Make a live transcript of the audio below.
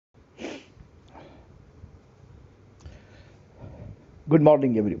Good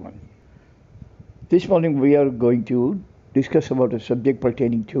morning, everyone. This morning we are going to discuss about a subject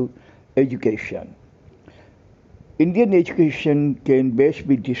pertaining to education. Indian education can best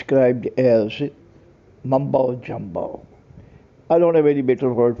be described as Mumbo Jumbo. I don't have any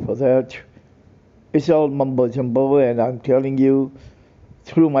better word for that. It's all Mumbo Jumbo, and I'm telling you,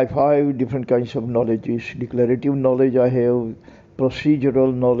 through my 5 different kinds of knowledges, declarative knowledge I have,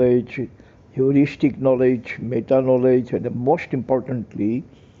 procedural knowledge, heuristic knowledge, meta knowledge, and most importantly,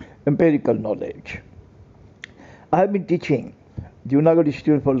 empirical knowledge. I have been teaching Junagadh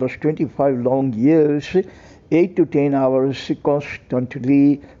students for the last 25 long years, 8 to 10 hours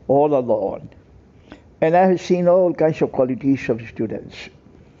constantly, all alone. And I have seen all kinds of qualities of students.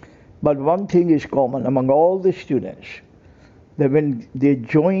 But one thing is common among all the students, that when they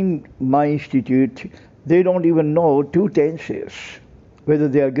join my institute, they don't even know 2 tenses, whether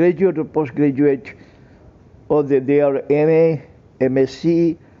they are graduate or postgraduate, or they are MA,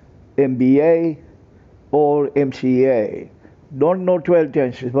 MSc, MBA, or MCA. Don't know 12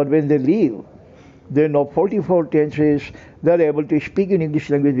 tenses, but when they leave, they know 44 tenses. They're able to speak in English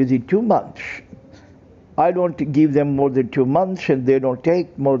language within 2 months. I don't give them more than 2 months, and they don't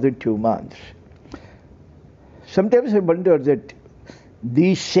take more than 2 months. Sometimes I wonder that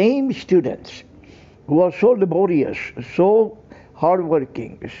these same students who are so laborious, so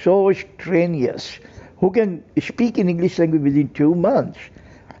hardworking, so strenuous, who can speak in English language within 2 months,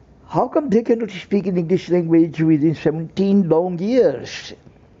 how come they cannot speak in English language within 17 long years?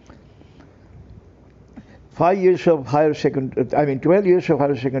 5 years of 12 years of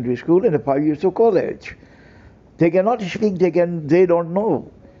higher secondary school and 5 years of college. They cannot speak, they don't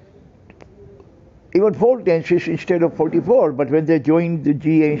know. Even 4 tenses instead of 44, but when they join the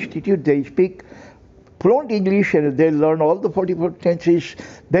GA Institute, they speak fluent English and they learn all the 44 tenses.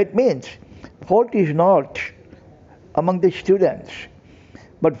 That means fault is not among the students,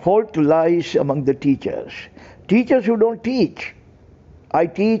 but fault lies among the teachers. Teachers who don't teach. I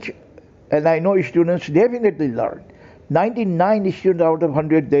teach, and I know students definitely learn. 99 students out of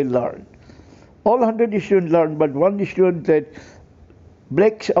 100, they learn. All 100 students learn, but one student that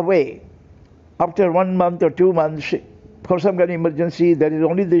breaks away after 1 month or 2 months for some kind of emergency, that is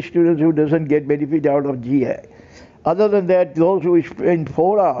only the student who doesn't get benefit out of GA. Other than that, those who spend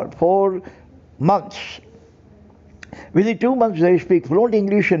 4 months, within 2 months they speak fluent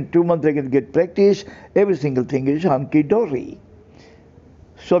English, and 2 months they can get practice. Every single thing is hunky-dory.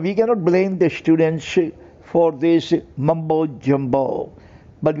 So we cannot blame the students for this mumbo jumbo.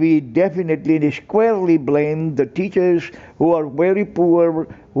 But we definitely and squarely blame the teachers who are very poor,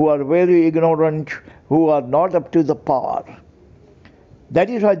 who are very ignorant, who are not up to the par.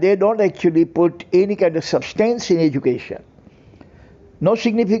 That is why they don't actually put any kind of substance in education. No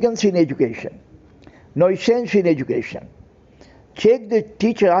significance in education. No sense in education. Check the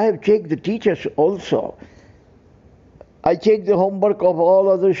teacher. I have checked the teachers also. I check the homework of all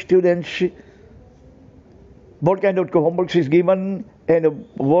other students, what kind of homework is given, and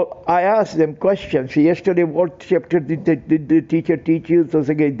I ask them questions. Yesterday, what chapter did the teacher teach you? So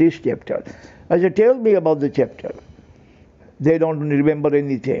they say, this chapter. I said, tell me about the chapter. They don't remember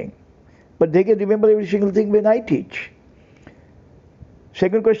anything. But they can remember every single thing when I teach.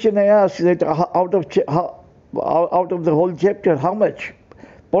 Second question I ask that out of the whole chapter, how much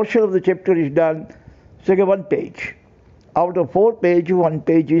portion of the chapter is done? So 1 page. Out of 4 pages, 1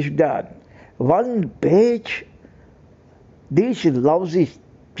 page is done. 1 page. These lousy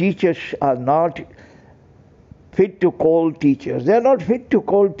teachers are not fit to call teachers. They are not fit to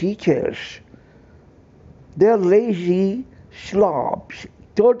call teachers. They are lazy slobs,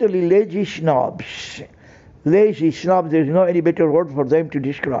 totally lazy snobs. Lazy snobs, there is no any better word for them to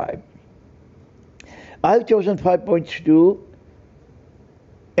describe. I've chosen 5 points to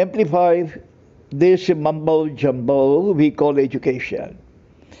amplify this mumbo jumbo we call education.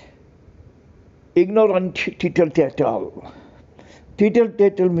 Ignorant tittle-tattle.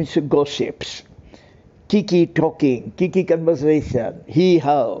 Tittle-tattle means gossips, kiki talking, kiki conversation,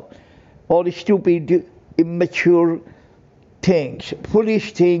 hee-haw, or stupid, immature things,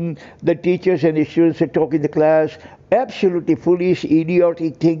 foolish things that teachers and students talk in the class, absolutely foolish,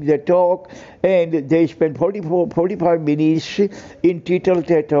 idiotic things they talk, and they spend 45 minutes in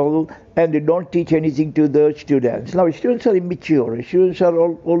tittle-tattle, and they don't teach anything to the students. Now, students are immature. Students are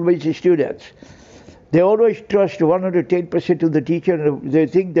always students. They always trust 110% to the teacher, and they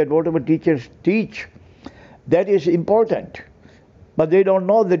think that whatever teachers teach, that is important. But they don't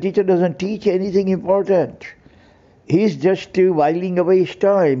know the teacher doesn't teach anything important. He's just whiling away his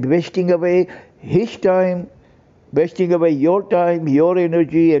time, wasting away his time, wasting away your time, your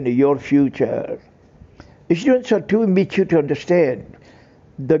energy, and your future. Students are too immature to understand.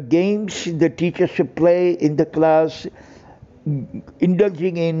 the games the teachers play in the class,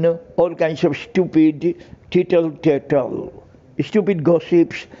 indulging in all kinds of stupid tittle-tattle, stupid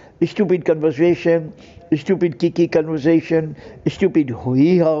gossips, stupid conversation, stupid kiki conversation, stupid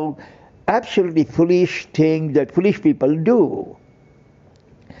hoo-hee-how, absolutely foolish thing that foolish people do.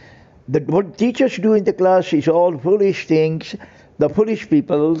 What teachers do in the class is all foolish things the foolish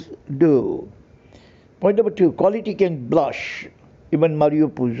people do. Point number 2, quality can blush. Even Mario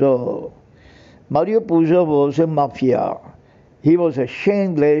Puzo. Mario Puzo was a mafia. He was a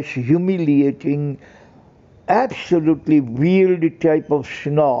shameless, humiliating, absolutely weird type of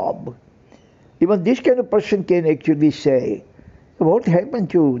snob. Even this kind of person can actually say, what happened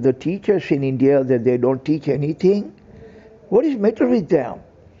to the teachers in India that they don't teach anything? What is the matter with them?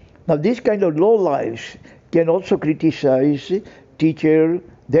 Now this kind of low lives can also criticize teacher,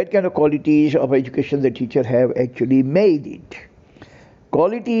 that kind of qualities of education the teacher have actually made it.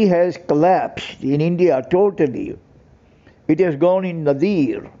 Quality has collapsed in India totally. It has gone in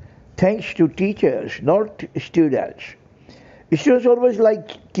nadir thanks to teachers, not students. Students always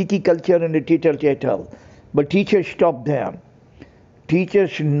like kiki culture and the tittle-tattle, but teachers stop them.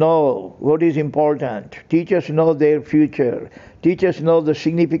 Teachers know what is important. Teachers know their future. Teachers know the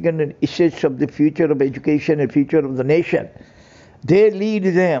significant essence of the future of education and future of the nation. They lead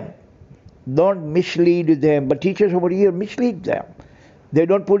them. Don't mislead them. But teachers over here mislead them. They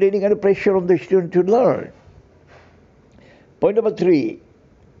don't put any kind of pressure on the student to learn. Point number 3,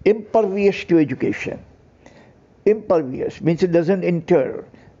 impervious to education. Impervious means it doesn't enter.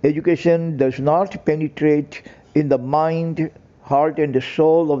 Education does not penetrate in the mind, heart and the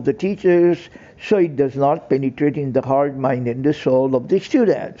soul of the teachers, so it does not penetrate in the heart, mind and the soul of the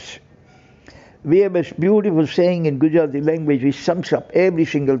students. We have a beautiful saying in Gujarati language which sums up every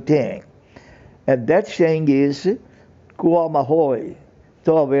single thing. And that saying is, Kuwa hoy,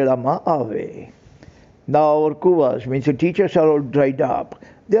 to avelama ave. Now our kuvas means the teachers are all dried up.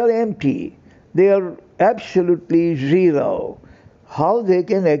 They are empty. They are absolutely zero. How they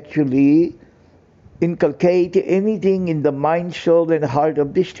can actually inculcate anything in the mind, soul and heart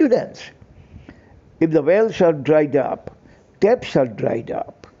of the students? If the wells are dried up, taps are dried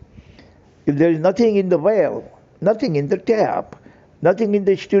up. If there is nothing in the well, nothing in the tap, nothing in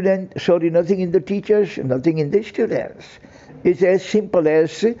the nothing in the teachers, nothing in the students. It's as simple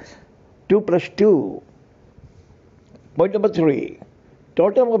as 2 plus 2. Point number 3,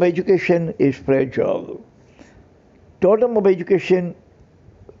 totem of education is fragile. Totem of education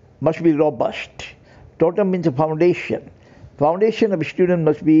must be robust. Totem means a foundation. Foundation of a student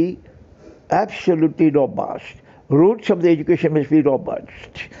must be absolutely robust. Roots of the education must be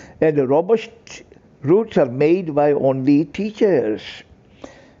robust. And the robust roots are made by only teachers.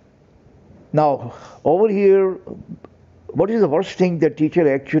 Now, over here, what is the worst thing that teachers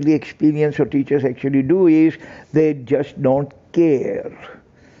actually experience or teachers actually do is they just don't care.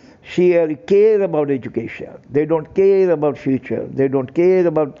 They care about education. They don't care about future. They don't care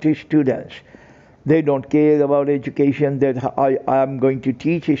about the students. They don't care about education that I am going to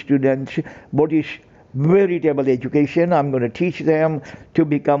teach students what is veritable education. I'm going to teach them to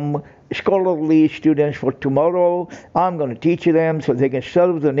become scholarly students for tomorrow. I'm going to teach them so they can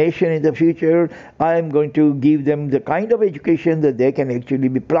serve the nation in the future. I'm going to give them the kind of education that they can actually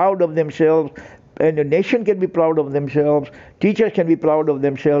be proud of themselves, and the nation can be proud of themselves. Teachers can be proud of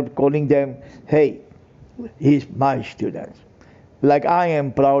themselves, calling them, hey, he's my student. Like I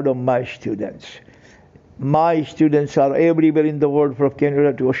am proud of my students. My students are everywhere in the world, from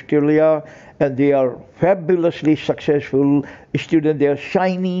Canada to Australia, and they are fabulously successful students. They are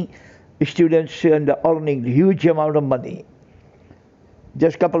shiny students and earning huge amount of money.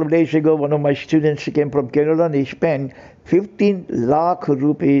 Just a couple of days ago, one of my students came from Canada and he spent 15 lakh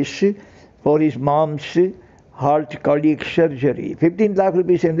rupees for his mom's heart cardiac surgery. 15 lakh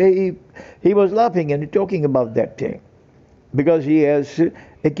rupees, and he was laughing and talking about that thing because he has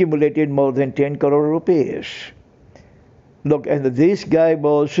accumulated more than 10 crore rupees. Look, and this guy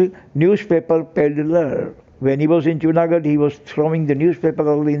was newspaper peddler. When he was in Junagadh, he was throwing the newspaper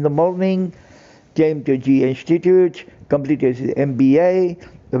early in the morning, came to G Institute, completed his MBA,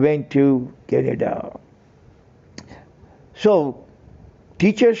 went to Canada. So,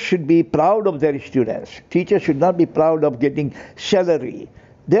 teachers should be proud of their students. Teachers should not be proud of getting salary.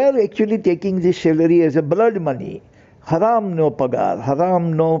 They are actually taking this salary as a blood money. Haram no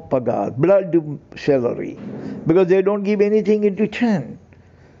pagar, blood salary. Because they don't give anything in return.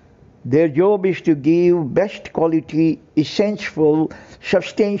 Their job is to give best quality, essential,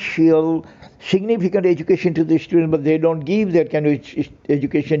 substantial, significant education to the students, but they don't give that kind of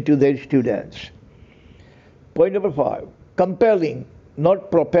education to their students. Point number 5, compelling,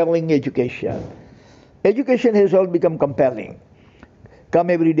 not propelling education. Education has all become compelling. Come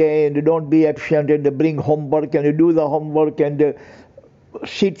every day and don't be absent and bring homework and do the homework and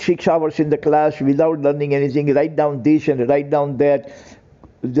sit 6 hours in the class without learning anything. Write down this and write down that.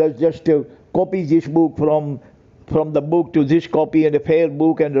 Just copy this book from the book to this copy and a fair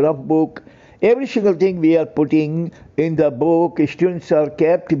book and a rough book. Every single thing we are putting in the book, students are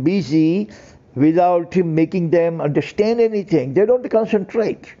kept busy without making them understand anything. They don't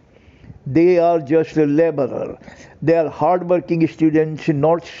concentrate. They are just a laborer. They are hard-working students,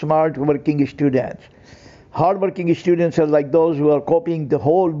 not smart-working students. Hard-working students are like those who are copying the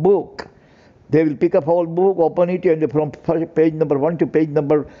whole book. They will pick up whole book, open it, and from page number 1 to page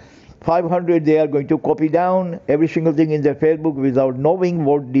number 500, they are going to copy down every single thing in their fair book without knowing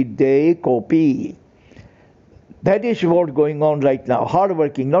what did they copy. That is what's going on right now.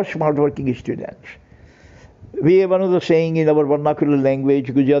 Hard-working, not smart-working students. We have another saying in our vernacular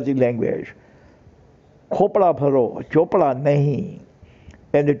language, Gujarati language, khopda bharo, chopda nahi.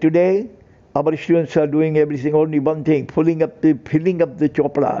 And today, our students are doing everything, only one thing, filling up the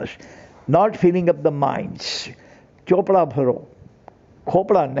chopdas, not filling up the minds. Chopda bharo,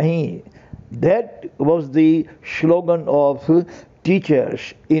 khopda nahi. That was the slogan of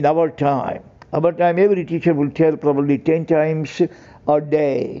teachers in our time. Our time, every teacher will tell probably 10 times a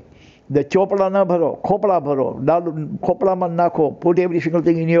day, the chopda na bharo, khopda bharo, khopda man nakho, put every single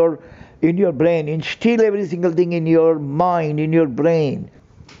thing in your brain, instill every single thing in your mind, in your brain.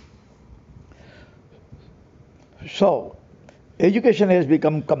 So, education has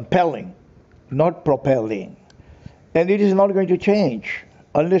become compelling, not propelling. And it is not going to change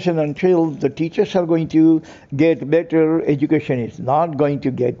unless and until the teachers are going to get better. Education is not going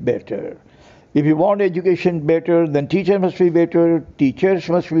to get better. If you want education better, then teachers must be better, teachers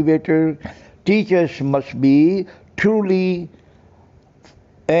must be better, teachers must be truly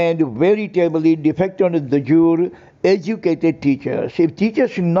and veritably, de facto and de jure, educated teachers. If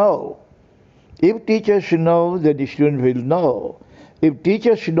teachers know, then the students will know. If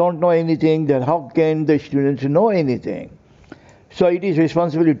teachers don't know anything, then how can the students know anything? So it is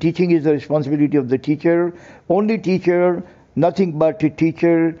responsibility. Teaching is the responsibility of the teacher. Only teacher, nothing but a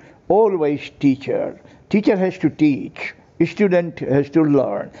teacher, always teacher. Teacher has to teach. Student has to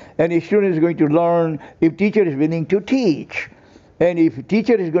learn. And a student is going to learn if teacher is willing to teach. And if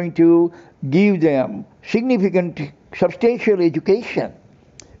teacher is going to give them significant, substantial education,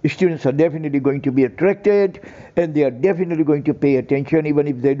 students are definitely going to be attracted and they are definitely going to pay attention. Even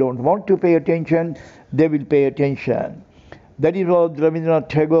if they don't want to pay attention, they will pay attention. That is what Rabindranath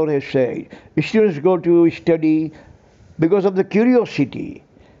Tagore has said. Students go to study because of the curiosity,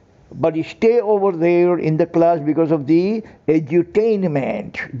 but stay over there in the class because of the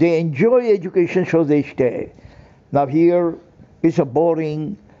edutainment. They enjoy education, so they stay. Now here is a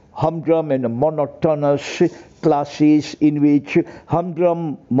boring, humdrum and monotonous classes in which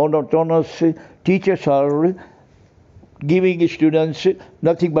humdrum, monotonous teachers are giving students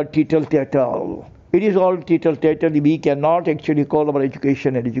nothing but tittle-tattle. It is all tittle-tattle. We cannot actually call our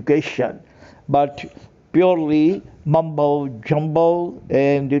education an education, but purely mumbo jumbo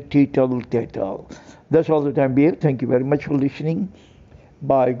and tittle-tattle. That's all the time we have. Thank you very much for listening.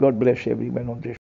 Bye. God bless everyone on this.